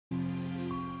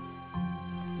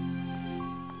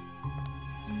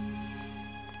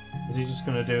Is he just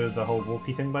going to do the whole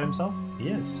walkie thing by himself? He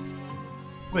is.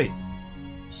 Wait.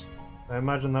 I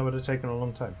imagine that would have taken a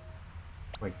long time.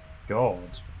 My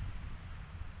god.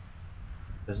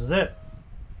 This is it.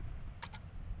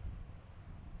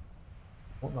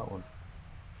 What that one?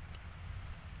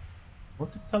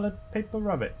 Multicolored paper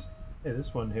rabbit. Hey,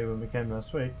 this one here when we came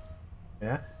last week.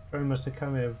 Yeah? Troy must have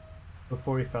come here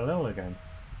before he fell ill again.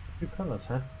 Two colours,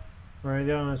 huh? Right,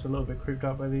 the owner's a little bit creeped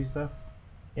out by these though.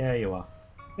 Yeah, you are.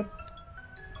 Yep.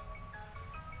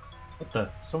 What the?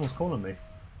 Someone's calling me.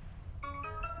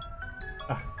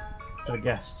 Ah, should have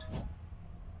guessed.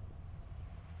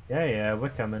 Yeah, we're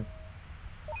coming.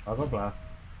 Blah blah blah.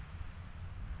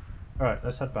 Alright,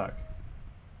 let's head back.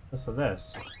 As for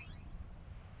this.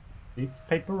 The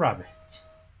paper rabbit.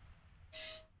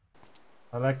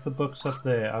 I like the books up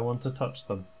there, I want to touch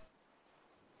them.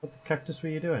 What the cactus were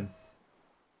you doing?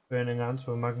 Burning ants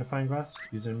with a magnifying glass?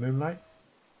 Using moonlight?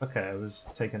 Okay, I was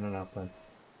taking it out then.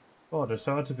 God, it's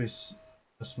hard to be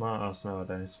a smart ass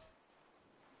nowadays.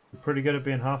 You're pretty good at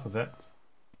being half of it.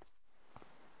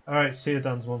 Alright, see you,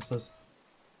 dance monsters.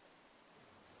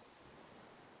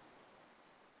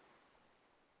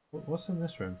 What's in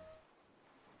this room?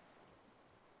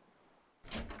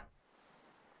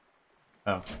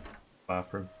 Oh,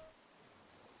 bathroom.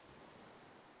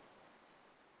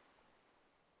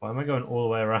 Why am I going all the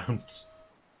way around?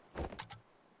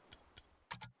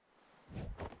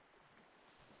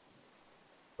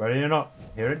 Ready or not,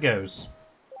 here it goes.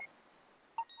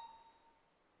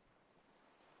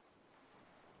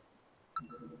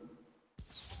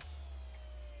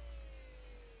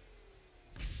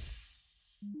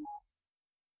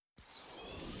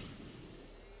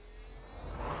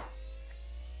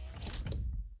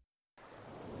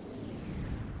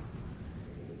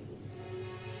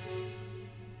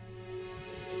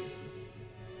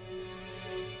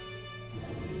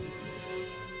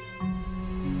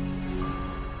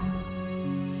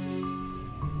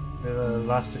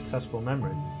 Last accessible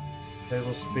memory.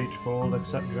 Stable speech for all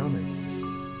except Joni.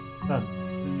 Done.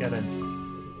 Let's get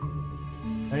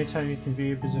in. Anytime you can view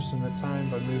your position at time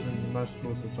by moving the mouse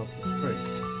towards the top of the screen.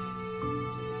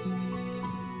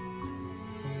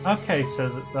 Okay,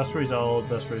 so that's where he's old,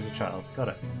 that's where he's a child. Got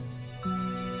it.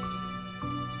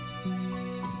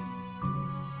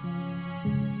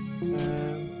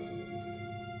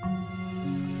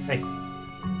 Hey.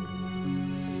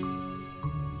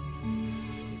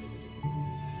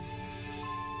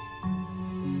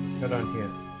 Go down here.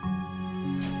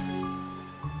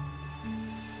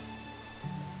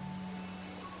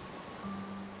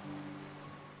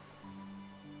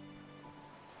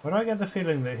 Why do I get the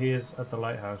feeling that he is at the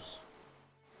lighthouse?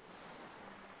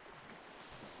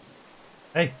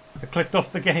 Hey, I clicked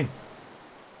off the game.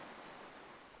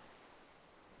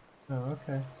 Oh,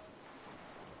 okay.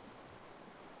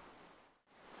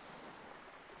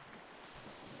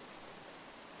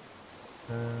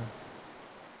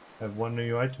 I have one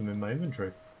new item in my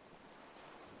inventory.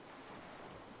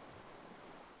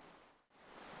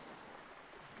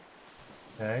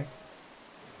 Okay.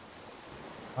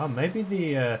 Oh, maybe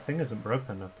the thing isn't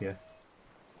broken up here.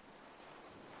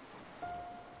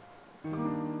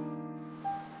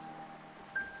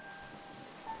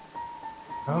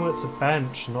 Oh, it's a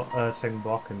bench, not a thing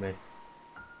blocking me.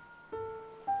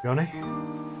 Johnny?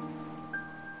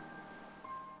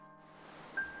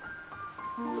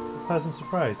 Pleasant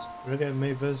surprise. We're getting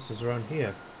many visitors around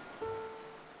here.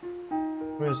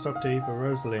 Where's Dr. Eva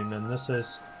Rosaline, and this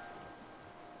is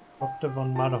Dr.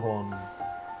 von Matterhorn.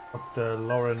 Dr.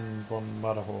 Lauren von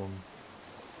Matterhorn.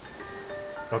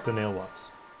 Dr. Neil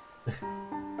Watts.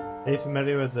 Are you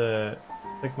familiar with the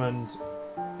Sigmund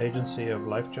Agency of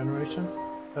Life Generation?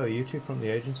 Oh, are you two from the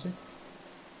agency?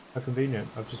 How convenient.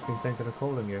 I've just been thinking of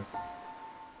calling you.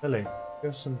 Lily, give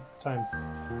us some time.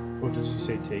 Or did you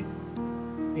say tea?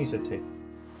 He said tea.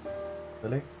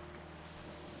 Lily?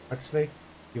 Actually,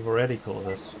 you've already called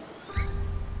us.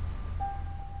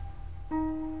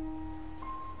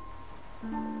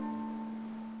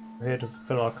 We're here to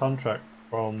fulfill our contract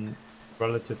from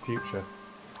relative future.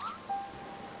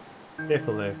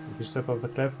 Careful there. If you step off the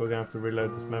cliff, we're going to have to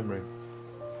reload this memory.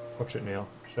 Watch it, Neil.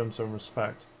 Show him some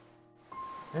respect.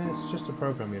 Yeah, it's just a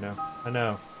program, you know. I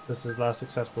know. This is the last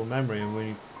accessible memory and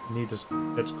we need its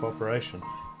cooperation.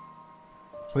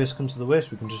 Worst comes to the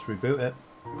worst, we can just reboot it.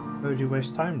 Why would you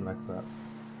waste time like that?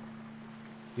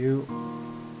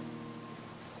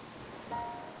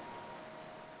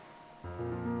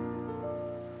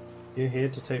 You're here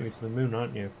to take me to the moon,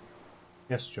 aren't you?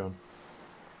 Yes, John.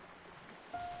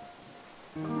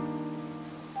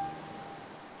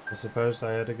 I suppose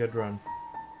I had a good run.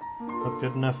 Not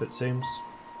good enough, it seems.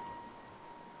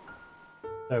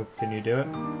 So, can you do it?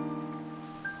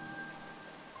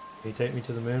 Can you take me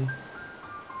to the moon?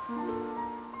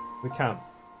 We can't,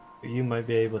 but you might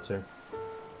be able to.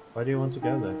 Why do you want to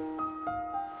go there?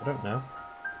 I don't know.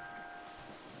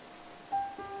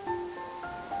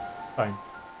 Fine.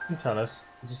 You can tell us.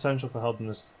 It's essential for helping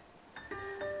us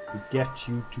to get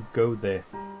you to go there.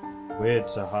 Weird,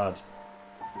 so hard.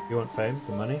 You want fame?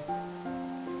 The money?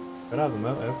 Gotta have a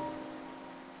motive.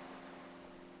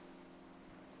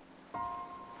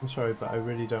 I'm sorry, but I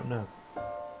really don't know.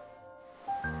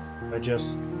 I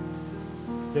just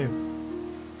do.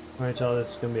 When I tell this,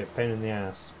 it's gonna be a pain in the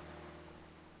ass.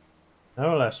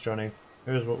 Nevertheless, Johnny,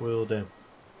 here's what we will do.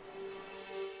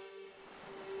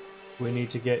 We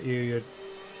need to get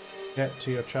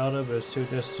to your childhood, but it's too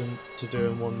distant to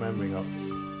do in one memory hop.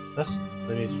 Thus,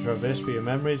 we need to traverse through your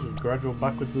memories with gradual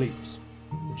backward leaps,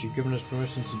 which you've given us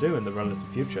permission to do in the relative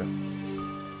future.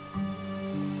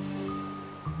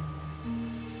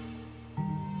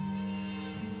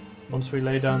 Once we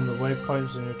lay down the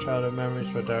waypoints in your childhood memories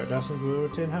for direct destiny, we will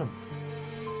return home.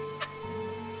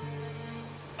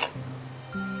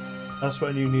 That's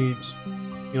what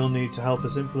you'll need to help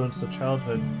us influence the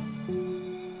childhood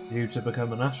you to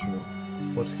become an astronaut,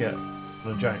 or to get on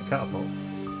a giant catapult.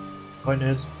 Point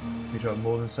is, you have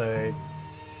more than to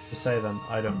say than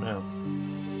I don't know.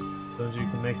 As long as you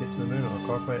can make it to the moon, I'll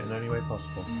cooperate in any way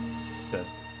possible. Good.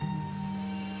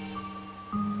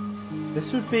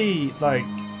 This would be like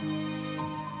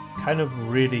kind of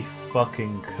really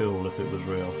fucking cool if it was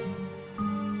real.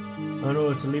 In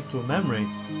order to leap to a memory,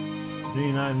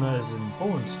 reunite that is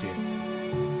important to you.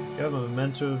 Do you have a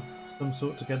memento of some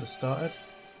sort to get us started?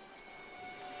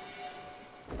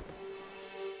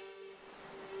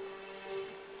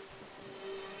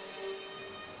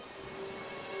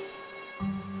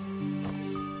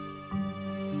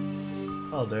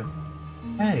 I'll do.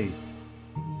 Hey!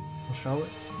 I'll show it.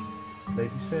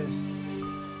 Ladies first.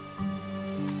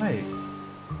 Wait.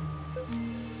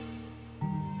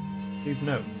 Leave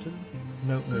note.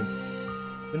 Note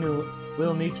move.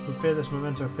 We'll need to prepare this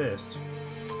memento first.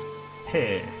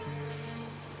 Here.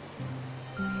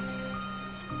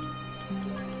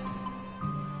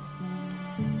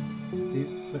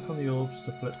 Click on the orbs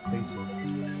to flip pieces.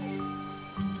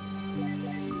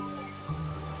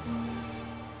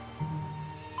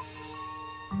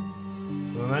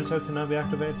 The memento can now be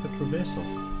activated for traversal.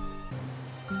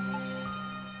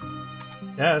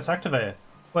 Yeah, it's activated.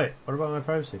 Wait, what about my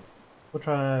privacy? We'll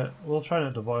try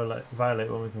not to violate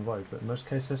when we can avoid, but in most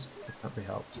cases, it can't be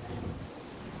helped.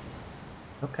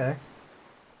 Okay.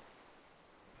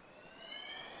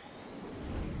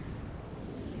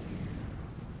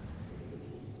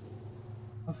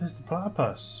 Oh, there's the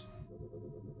platypus.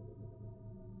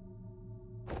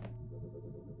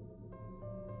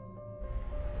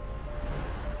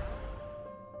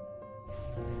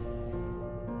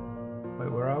 Wait,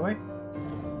 where are we?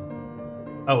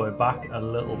 Oh, we're back a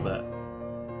little bit.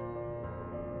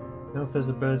 No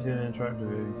visibility and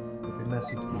interactivity would be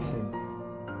messy to be seen.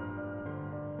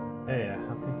 Yeah,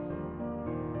 happy.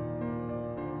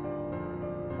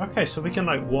 Okay, so we can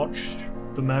like watch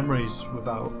the memories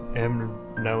without him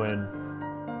knowing.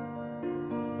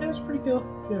 Yeah, it's pretty cool.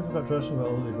 Yeah, I forgot to ask him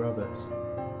about all these rabbits.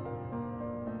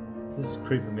 This is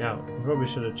creeping me out. I probably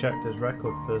should have checked his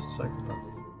record first, psychopath.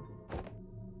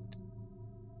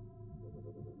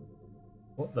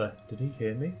 What the? Did he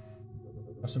hear me?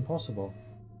 That's impossible.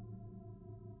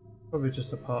 Probably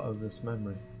just a part of this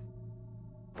memory.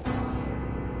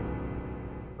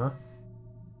 Huh?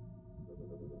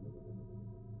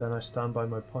 Then I stand by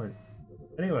my point.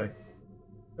 Anyway,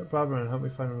 get Barbara and help me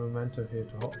find a memento here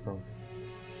to hop from.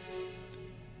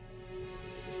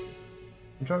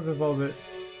 Interactive orbit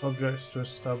objects to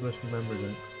establish memory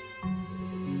links.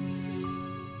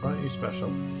 Aren't you special?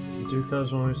 You do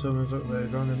colours when someone's up there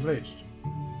drawn and bleached.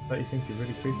 But you think you're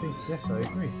really creepy? Yes, I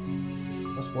agree.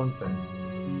 That's one thing.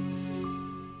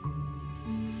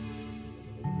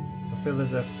 I feel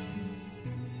as if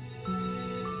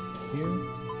you.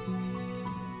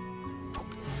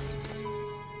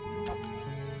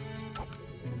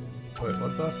 Wait,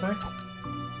 what did I say?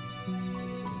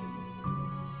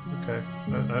 Okay,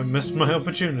 I missed my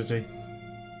opportunity.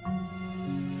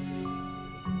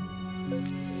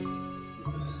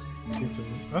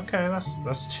 Okay,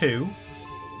 that's two.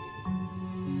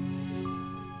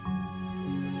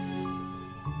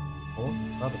 Oh,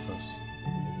 platypus.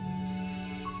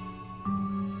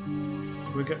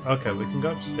 Okay, we can go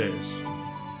upstairs.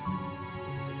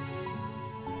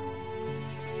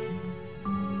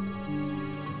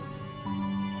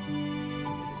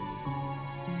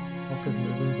 Clock is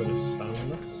moving, but it's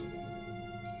soundless.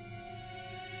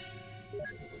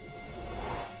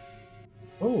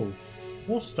 Oh,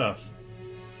 more stuff.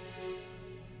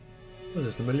 Was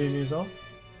this a million years old?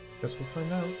 Guess we'll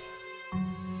find out.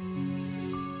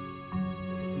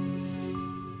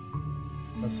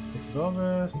 That's a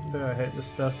Pictolith. I hate this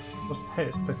stuff. What's the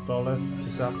hate Pictolith?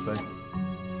 Exactly.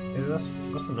 Yeah,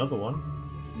 that's another one.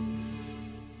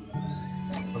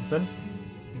 Something.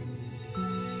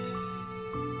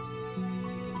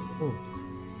 Oh.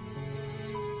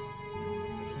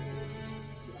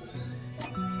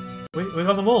 We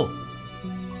got them all!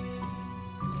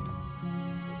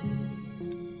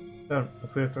 Don't.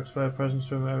 If we have to explore presents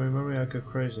from every memory, I go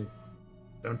crazy.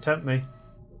 Don't tempt me.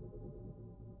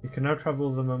 You can now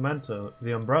travel the memento,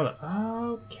 the umbrella.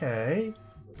 Okay.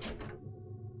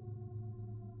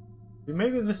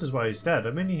 Maybe this is why he's dead.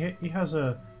 I mean, he has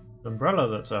an umbrella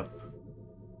that's up.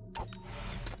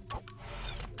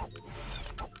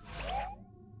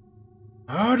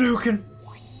 Hadouken!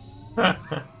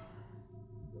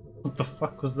 What the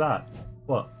fuck was that?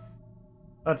 What?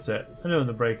 That's it. I know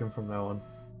the breaking from now on.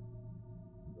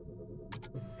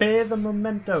 Pay the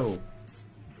memento!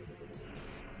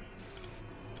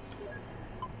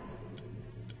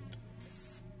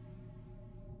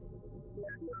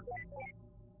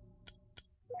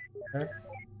 Okay.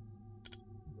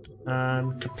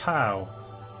 And kapow!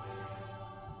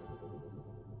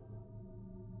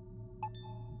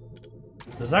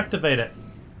 Let's activate it!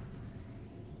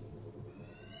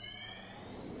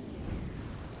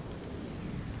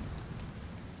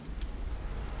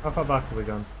 How far back have we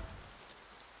gone?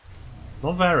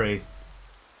 Not very.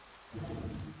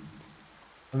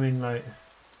 I mean, like,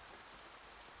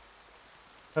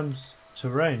 comes to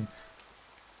rain.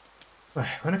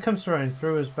 When it comes to rain,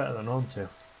 through is better than onto.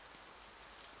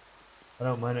 I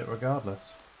don't mind it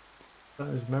regardless.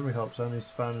 Those memory hops only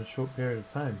span a short period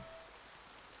of time.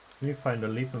 When you find a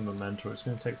leaping memento, it's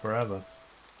going to take forever.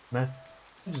 Meh,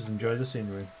 I just enjoy the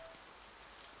scenery.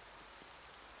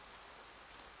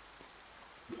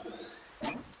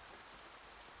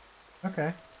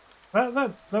 Okay.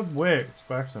 That works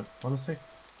by accident, honestly.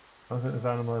 I don't think this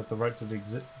animal has the right to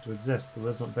exist. The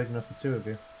world's not big enough for two of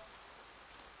you.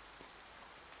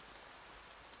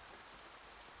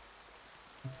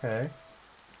 Okay.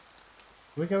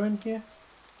 Can we go in here?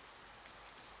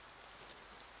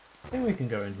 I think we can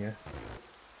go in here.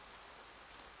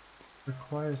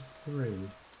 Requires 3.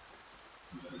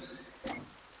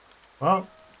 Well,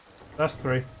 that's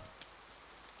 3.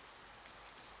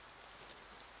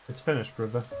 It's finished,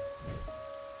 brother.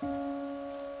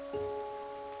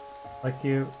 Like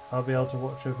you, I'll be able to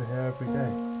watch over here every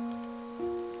day.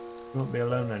 You won't be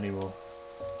alone anymore.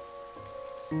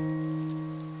 You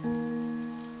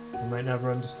might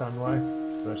never understand why,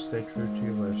 but stay true to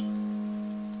your word.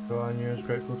 Goanya is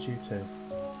grateful to you too.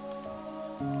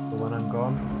 But when I'm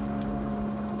gone,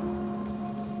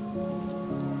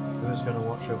 who's going to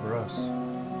watch over us?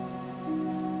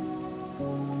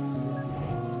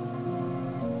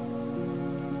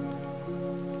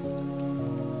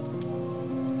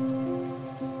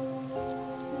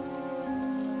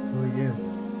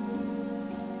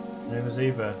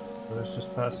 Eva, I was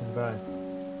just passing by.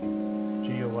 Is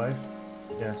she your wife?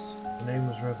 Yes. Her name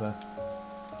was River.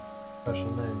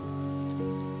 Special name.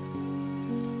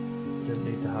 Didn't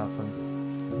need to happen.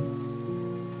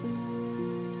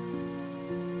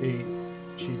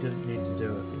 She didn't need to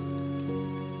do it.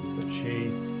 But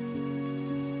she...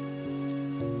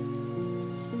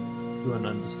 You wouldn't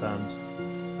understand.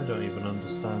 I don't even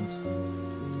understand.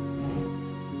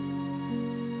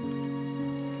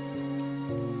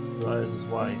 Elias' his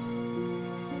wife.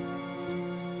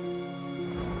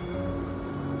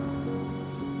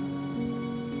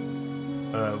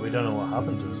 We don't know what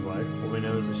happened to his wife. All we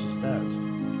know is that she's dead.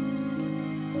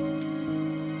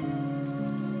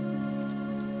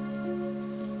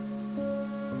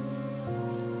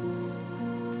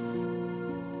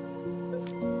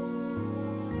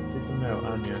 People know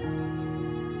Anya.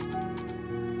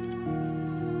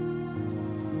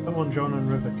 Someone John and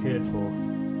River cared for.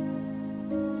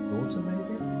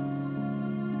 Maybe?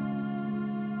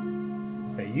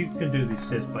 Okay, you can do these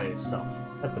sieves by yourself.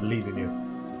 I believe in you.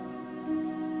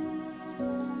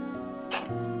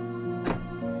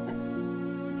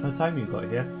 What time you got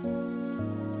here?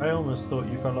 I almost thought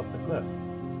you fell off the cliff.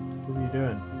 What are you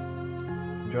doing?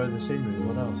 Enjoy the scenery,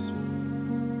 what else?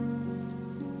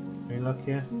 Any luck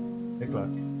here? Big luck.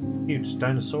 Huge,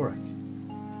 dinosauric.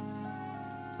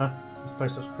 Huh? This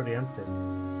place looks pretty empty.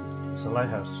 It's a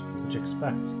lighthouse. What'd you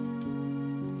expect?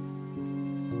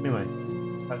 Anyway,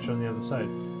 catch you on the other side.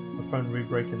 Have fun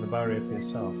re-breaking the barrier for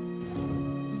yourself.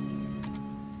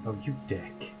 Oh, you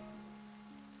dick.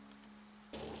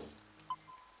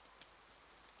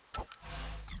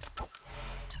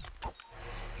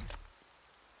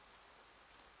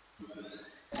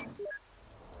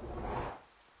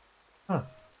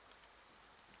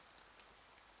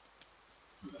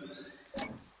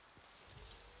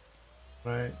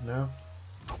 Right, no?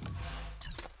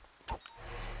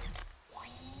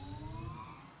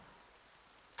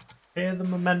 Hear the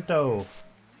memento!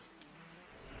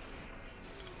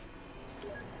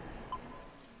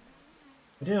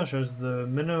 The deal shows the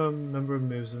minimum number of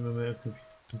moves the memento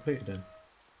completed in.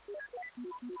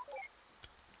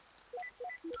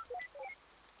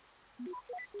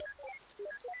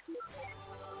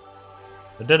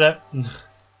 I did it!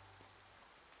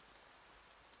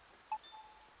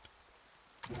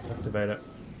 Activate it.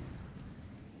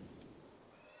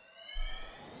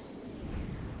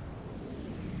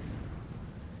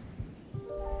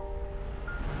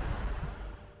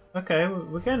 Okay,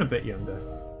 we're getting a bit younger.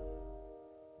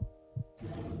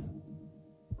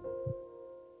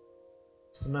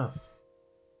 That's enough.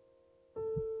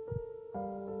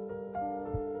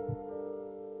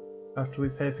 After we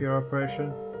pay for your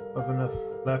operation, I've enough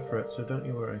left for it, so don't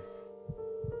you worry.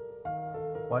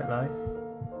 White lie?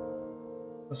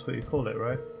 That's what you call it,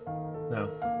 right? No.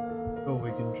 Or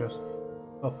we can just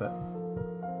stop it.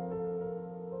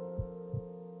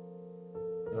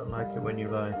 I don't like it when you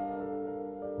lie.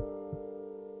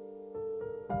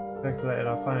 Calculated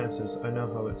our finances, I know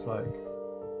how it's like.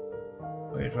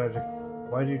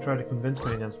 Why do you try to convince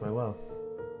me against my will?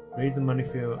 I need the money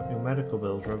for your medical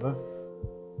bills, River.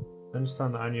 I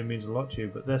understand that Anya means a lot to you,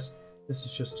 but this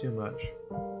is just too much.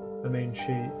 I mean,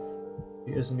 she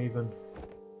isn't even...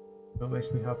 What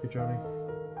makes me happy, Johnny?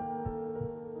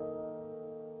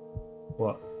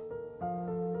 What?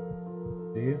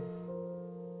 Do you?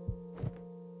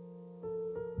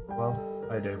 Well,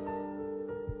 I do.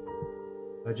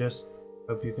 I just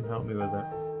hope you can help me with it.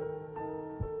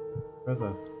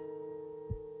 River.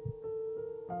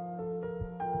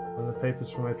 When the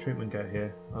papers for my treatment get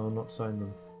here, I will not sign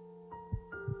them.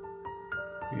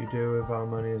 What you do with our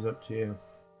money is up to you.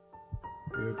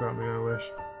 If you grant me my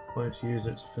wish, I want you to use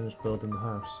it to finish building the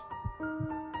house.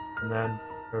 And then,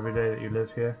 for every day that you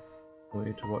live here, I want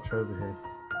you to watch over here,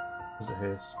 visit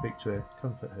here, speak to her,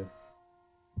 comfort her.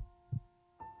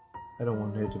 I don't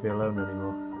want her to be alone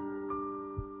anymore.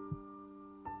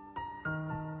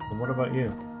 And what about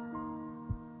you?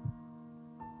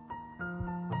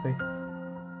 Happy?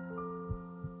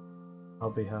 I'll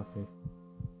be happy.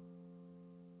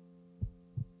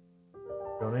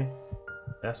 Johnny?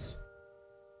 Yes?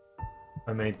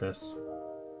 I made this.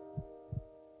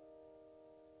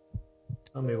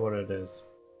 Tell me what it is.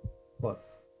 What?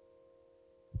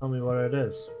 Tell me what it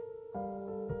is.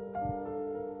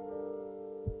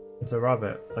 It's a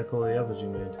rabbit, like all the others you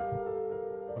made.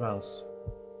 What else?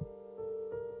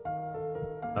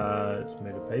 It's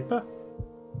made of paper?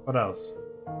 What else?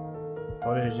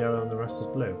 Body is yellow and the rest is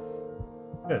blue.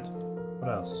 Good. What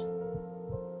else?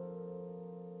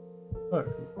 Look,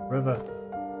 River.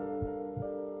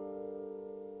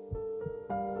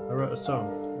 I wrote a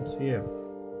song. It's for you.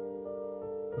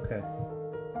 Okay.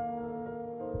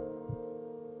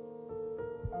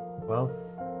 Well,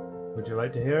 would you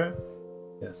like to hear it?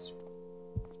 Yes.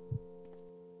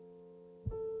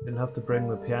 Didn't have to bring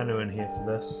the piano in here for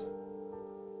this.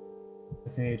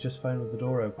 I can hear you just fine with the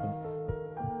door open.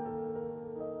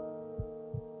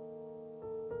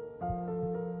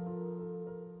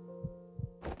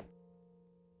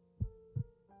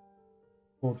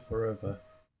 Hold forever.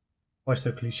 Why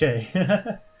so cliche?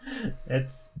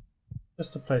 It's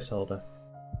just a placeholder.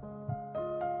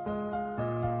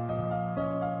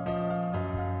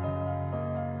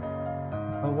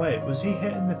 Oh wait, was he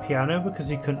hitting the piano because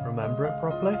he couldn't remember it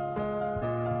properly?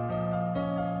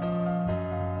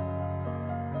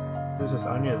 Who's this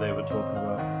Anya they were talking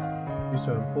about? She's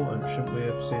so important, shouldn't we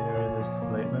have seen her in his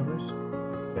late memories?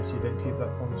 Guess he didn't keep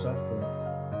that promise after all.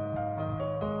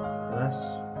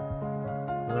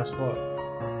 Unless what?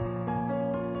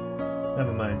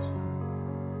 Never mind.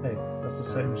 Hey, that's the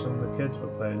same song the kids were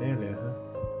playing earlier, huh?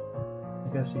 I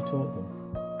guess he taught them.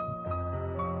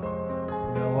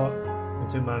 You know what? I'm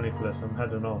too manly for this, I'm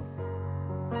heading on.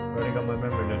 I've already got my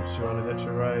memory notes. You want to hitch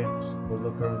a ride or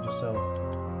look around yourself?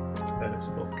 Then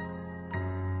explore.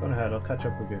 Go on ahead, I'll catch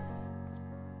up with you.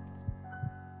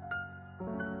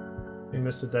 You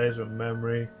missed the days with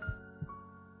memory.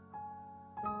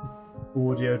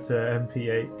 Audio to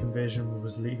MP8 conversion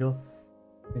was legal.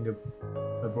 I think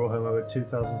I brought home over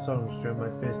 2,000 songs during my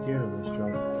first year of this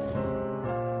job.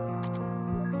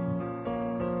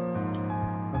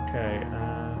 Okay,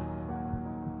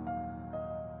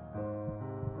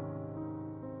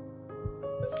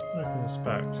 what can I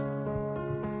expect?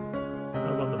 I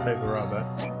want the paper rabbit.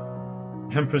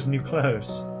 Emperor's new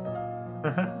clothes.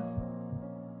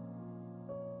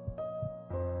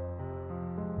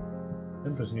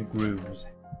 Emperor's new grooves.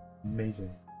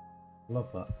 Amazing.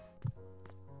 Love that.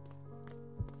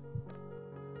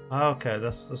 Ah, okay,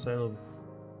 that's the sale.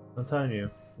 I'm telling you,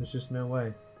 there's just no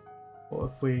way. What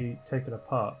if we take it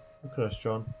apart? Look at us,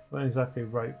 John. We're not exactly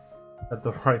right at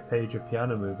the right page of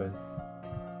piano moving.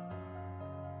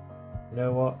 You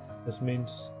know what? This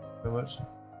means so much.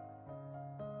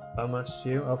 How much to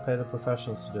you? I'll pay the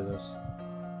professionals to do this.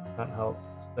 Can't help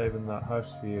saving that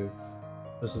house for you.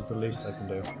 This is the least I can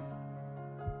do.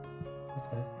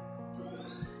 Okay.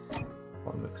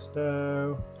 One mixed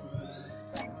dough.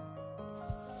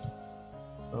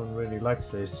 Someone really likes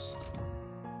this.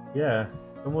 Yeah,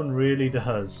 someone really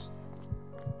does.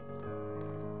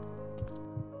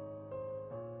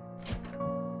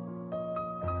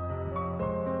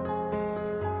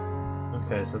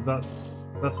 Okay, so that's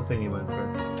the thing you went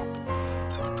through.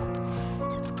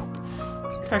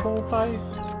 Can I got all 5?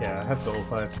 Yeah, I have got all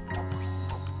 5.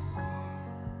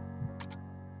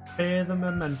 Pay the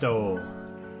memento.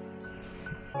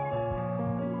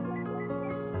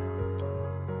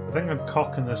 I think I'm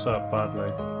cocking this up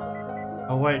badly.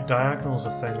 Oh wait, diagonal's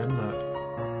a thing, isn't it?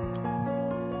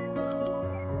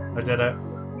 I did it.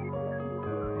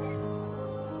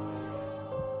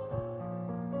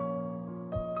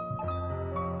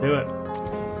 Do it.